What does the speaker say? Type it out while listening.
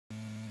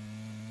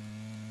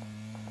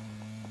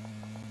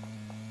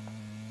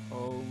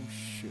Oh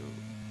shoot.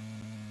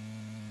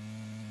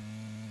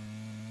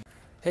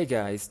 Hey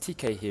guys,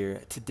 TK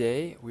here.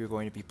 Today we're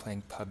going to be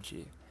playing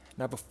PUBG.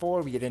 Now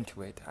before we get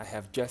into it, I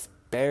have just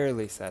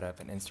barely set up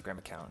an Instagram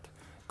account.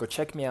 Go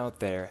check me out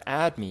there,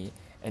 add me,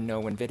 and know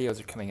when videos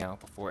are coming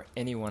out before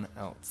anyone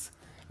else.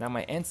 Now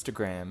my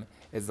Instagram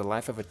is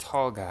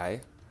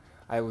thelifeofatallguy.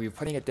 I will be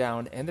putting it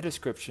down in the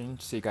description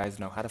so you guys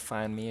know how to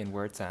find me and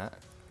where it's at.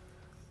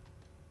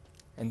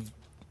 And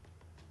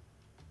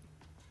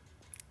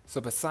so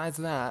besides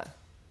that,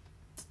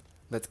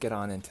 let's get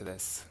on into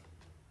this.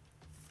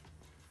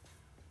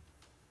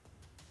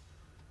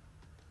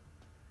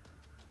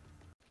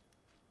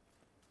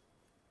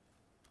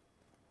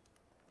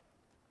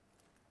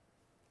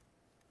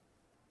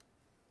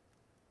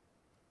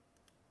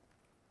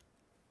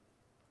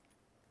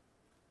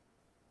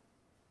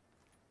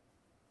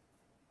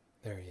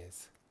 There he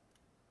is.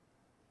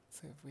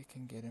 Let's see if we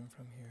can get him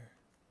from here.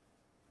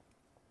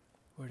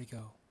 Where'd he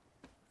go?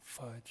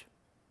 Fudge.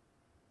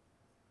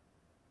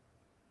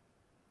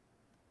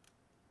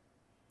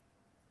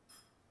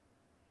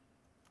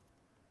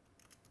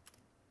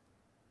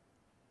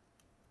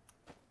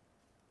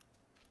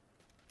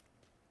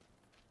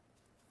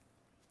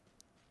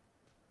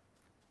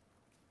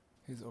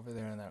 He's over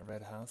there in that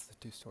red house, the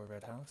two-story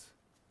red house.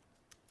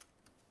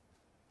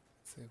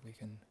 Let's see if we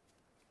can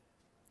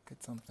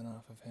get something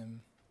off of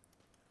him.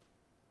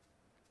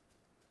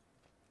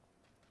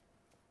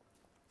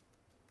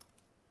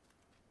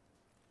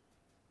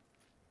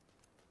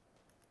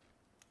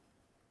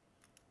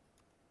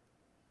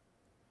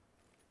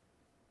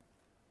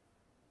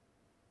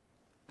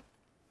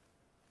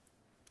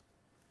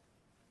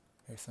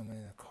 There's someone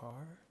in a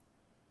car.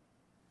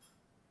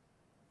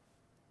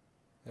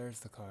 There's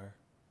the car.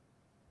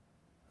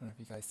 I don't know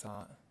if you guys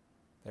saw it.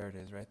 There it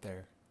is, right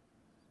there.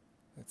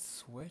 Let's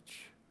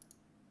switch.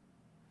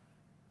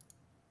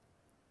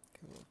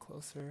 Get a little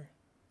closer.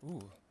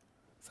 Ooh,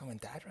 someone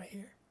died right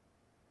here?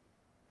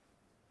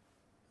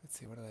 Let's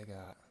see, what do they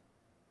got?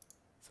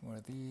 Some more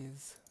of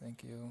these,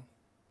 thank you.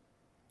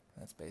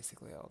 That's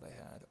basically all they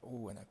had.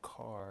 Oh, and a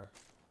car.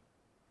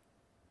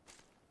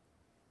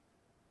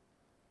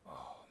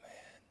 Oh,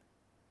 man.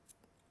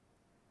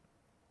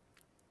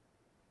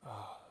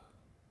 Oh.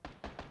 I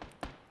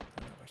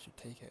don't know if I should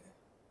take it.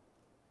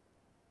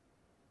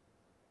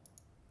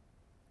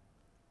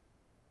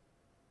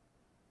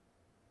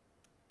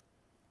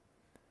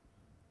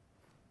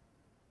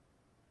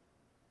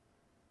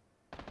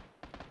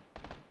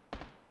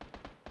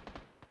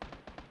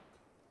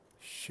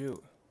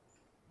 Shoot.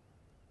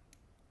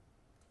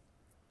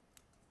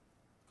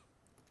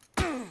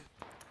 Oh,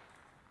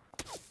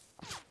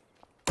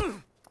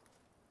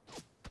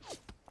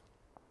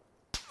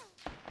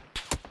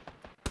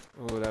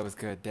 that was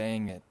good.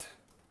 Dang it.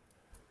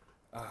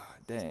 Ah,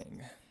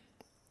 dang.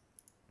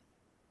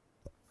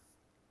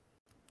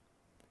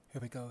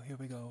 Here we go, here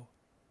we go.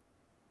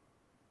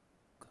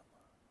 Come on.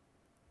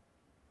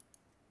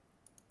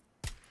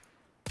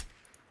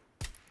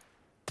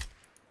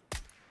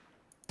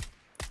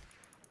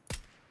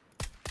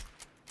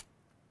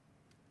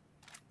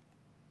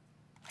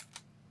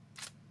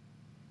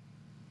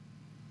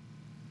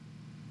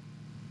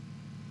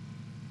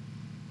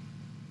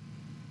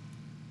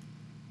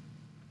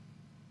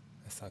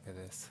 I suck at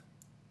this.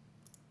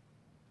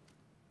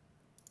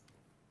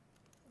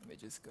 Let me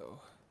just go.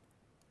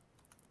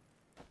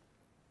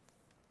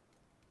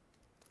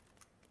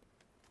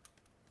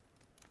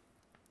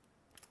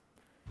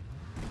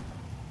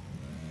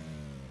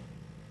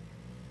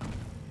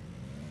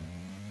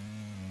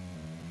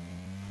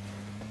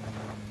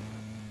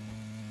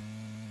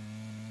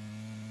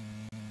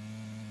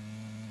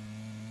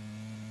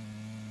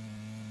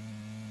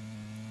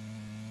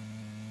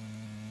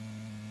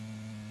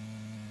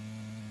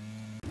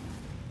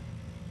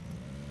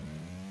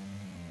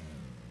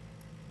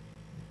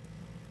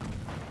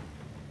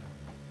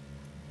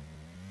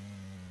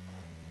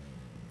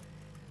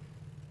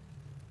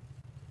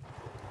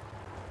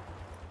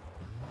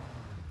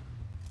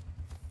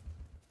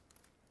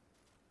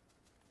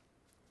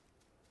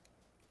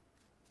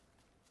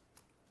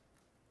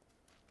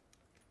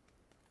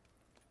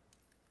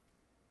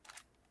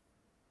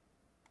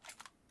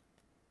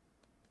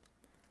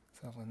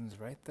 Someone's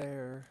right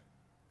there.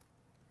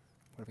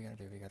 What are we gonna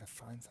do? We gotta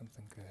find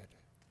something good.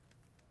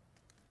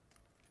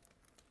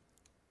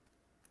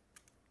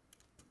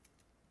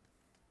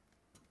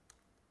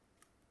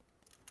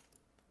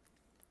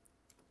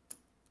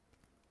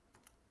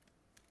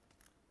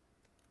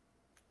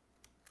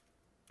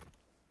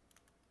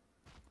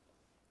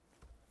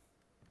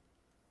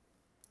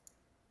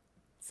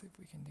 Let's see if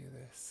we can do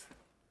this.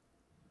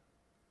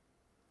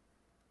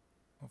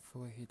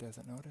 Hopefully he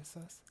doesn't notice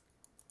us.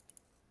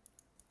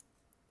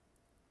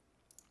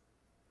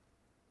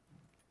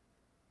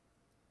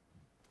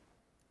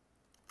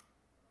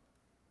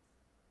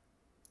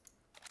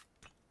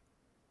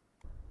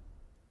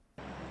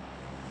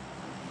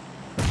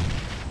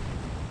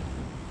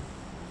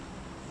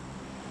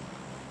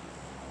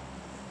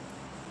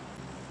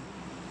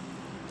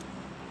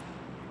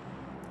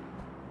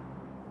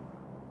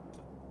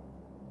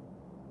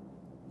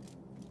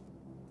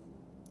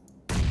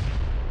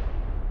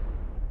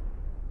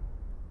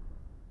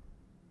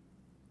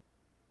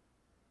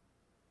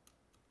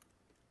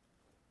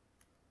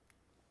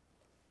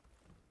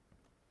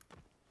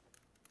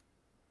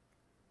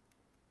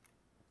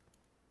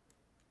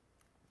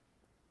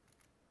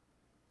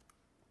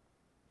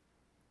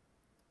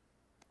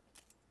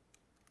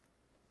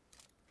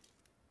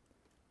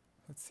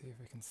 Let's see if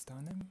we can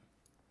stun him.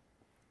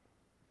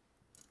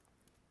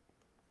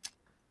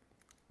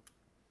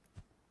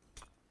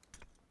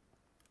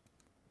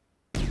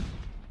 I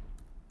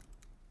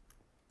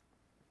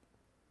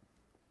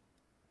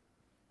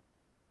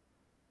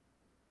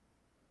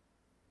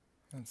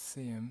don't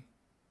see him.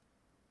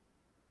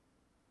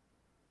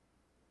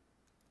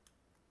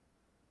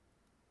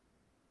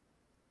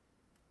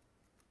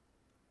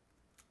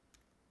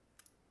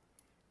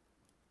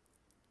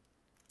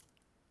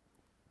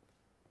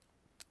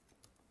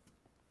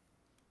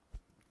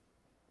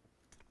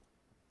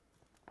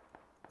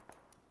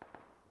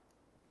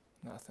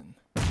 Nothing.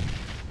 Did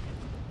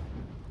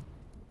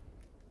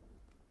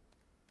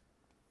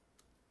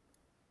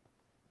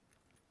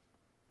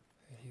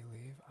he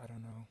leave? I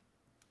don't know.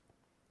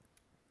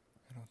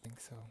 I don't think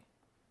so.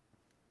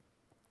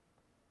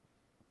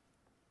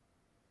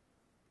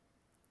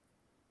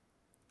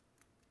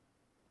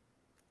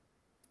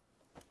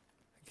 I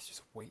think he's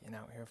just waiting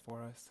out here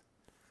for us.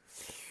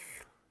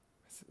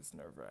 This is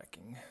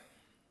nerve-wracking.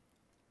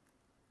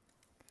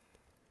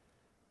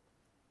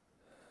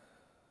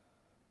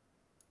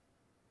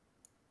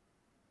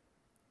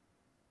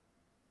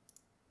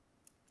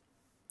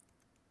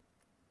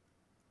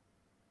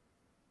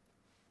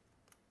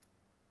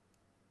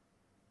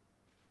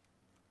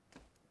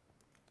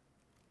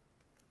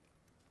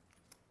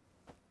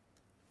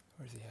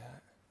 Where's he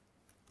at?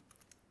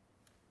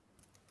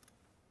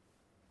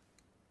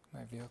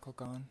 My vehicle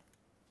gone?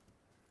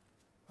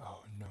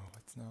 Oh no,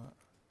 it's not.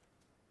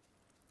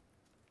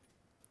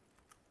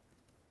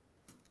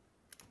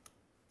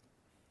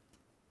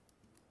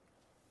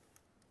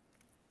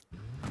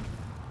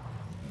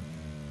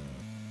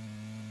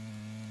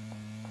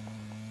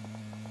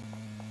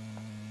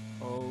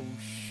 Oh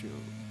shoot.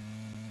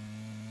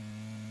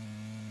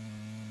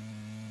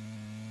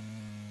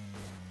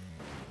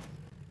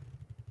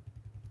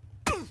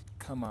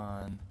 Come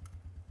on.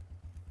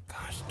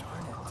 Gosh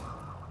darn it.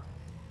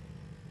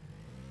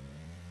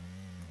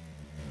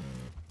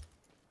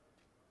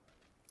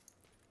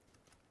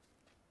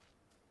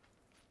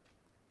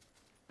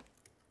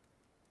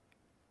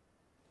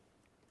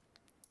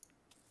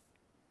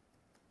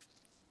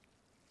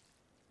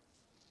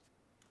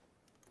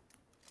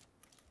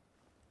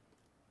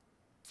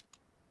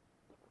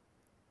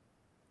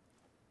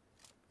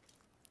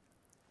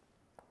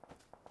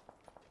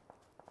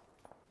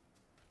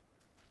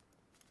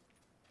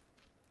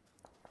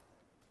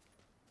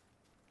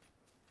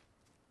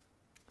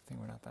 I think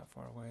we're not that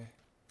far away.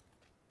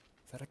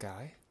 Is that a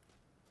guy?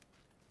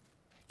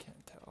 I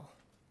can't tell.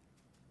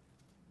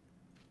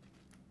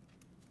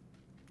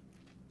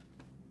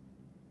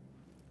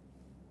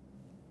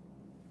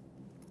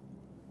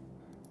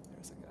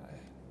 There's a guy.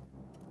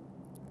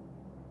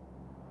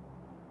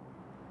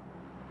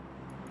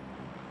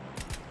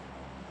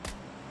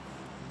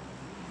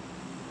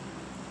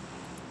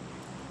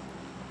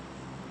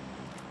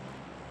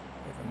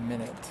 We have a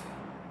minute.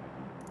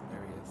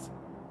 There he is.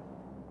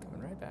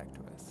 Coming right back to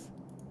us.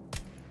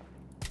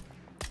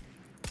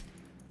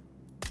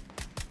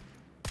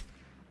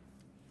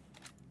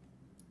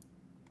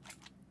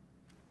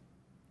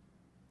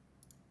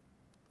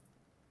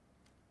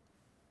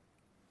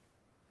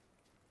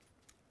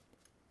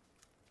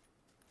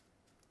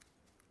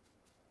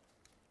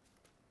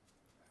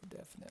 I'm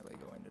definitely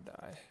going to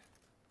die.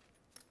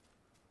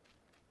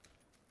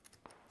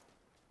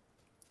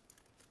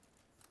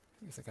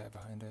 There's a guy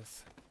behind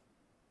us.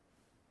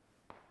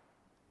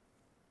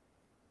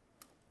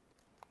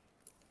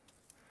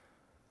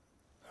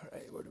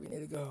 Alright, where do we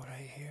need to go?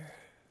 Right here.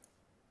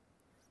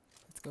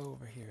 Let's go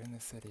over here in the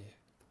city.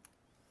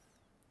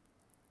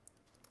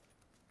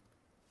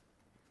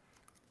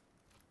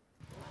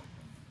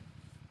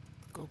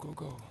 Go, go,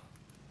 go.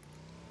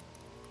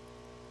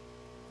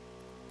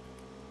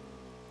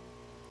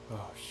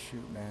 Oh,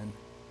 shoot, man.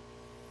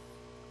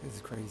 This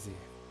is crazy.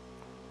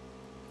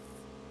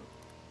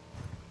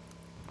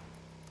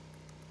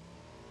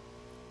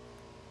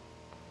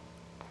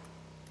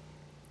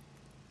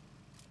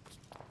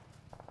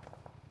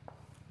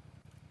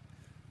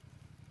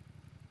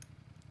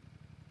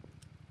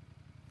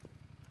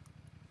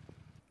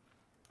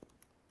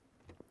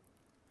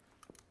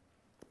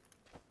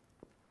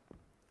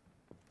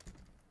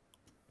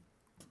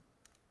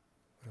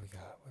 What do we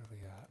got? What do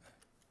we got?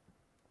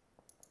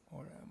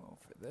 More ammo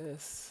for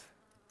this.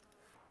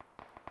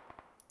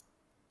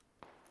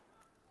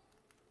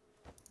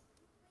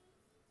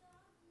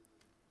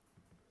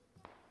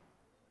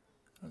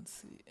 I don't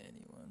see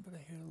anyone, but I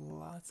hear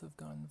lots of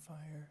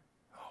gunfire.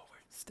 Oh,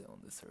 we're still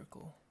in the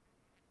circle.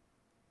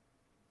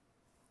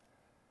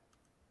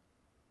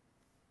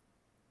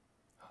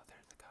 Oh,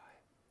 there's the guy.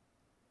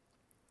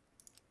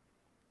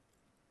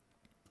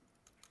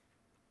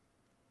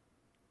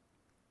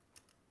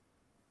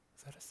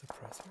 Is that a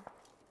suppressor?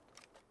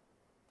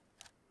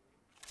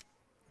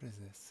 What is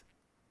this?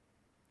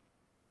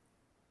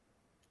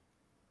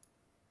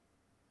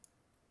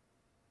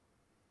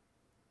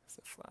 It's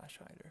a flash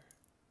hider.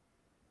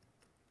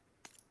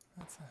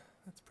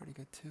 That's pretty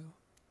good too.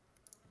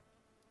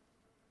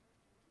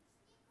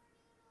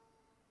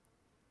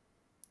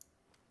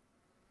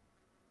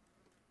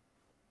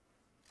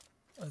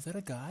 Oh, is that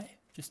a guy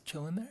just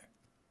chilling there?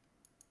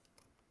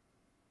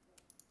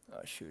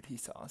 Oh shoot, he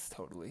saw us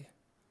totally.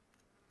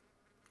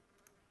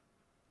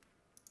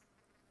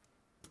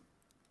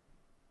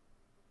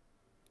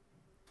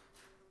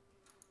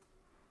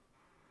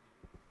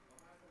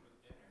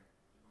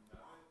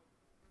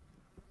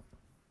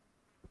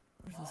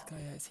 Where's this guy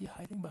at? Is he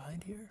hiding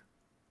behind here?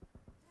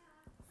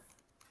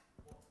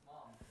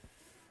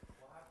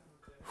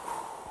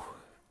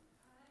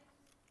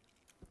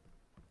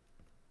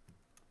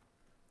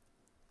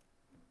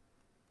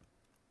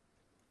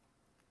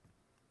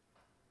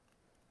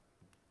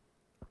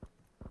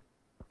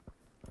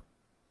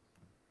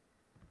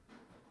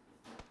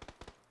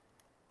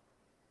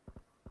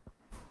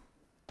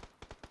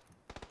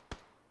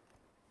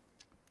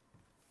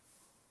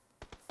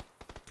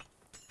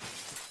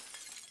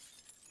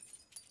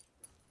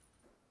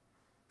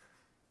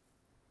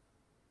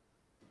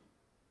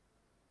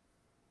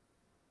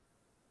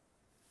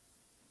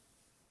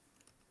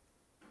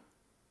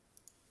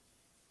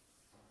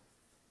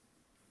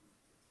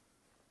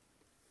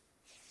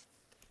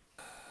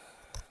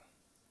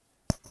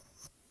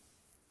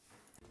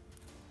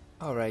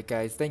 Alright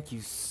guys, thank you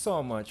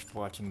so much for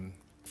watching.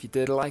 If you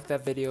did like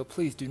that video,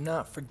 please do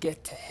not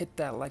forget to hit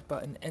that like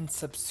button and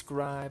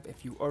subscribe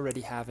if you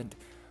already haven't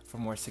for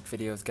more sick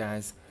videos,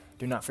 guys.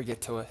 Do not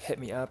forget to hit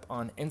me up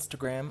on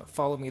Instagram,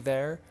 follow me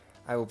there.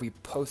 I will be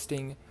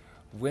posting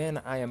when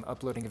I am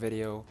uploading a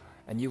video,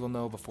 and you will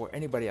know before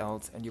anybody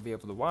else, and you'll be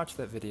able to watch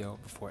that video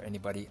before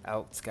anybody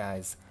else,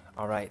 guys.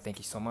 Alright, thank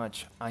you so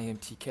much. I am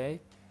TK,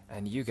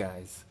 and you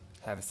guys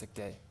have a sick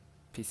day.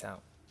 Peace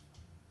out.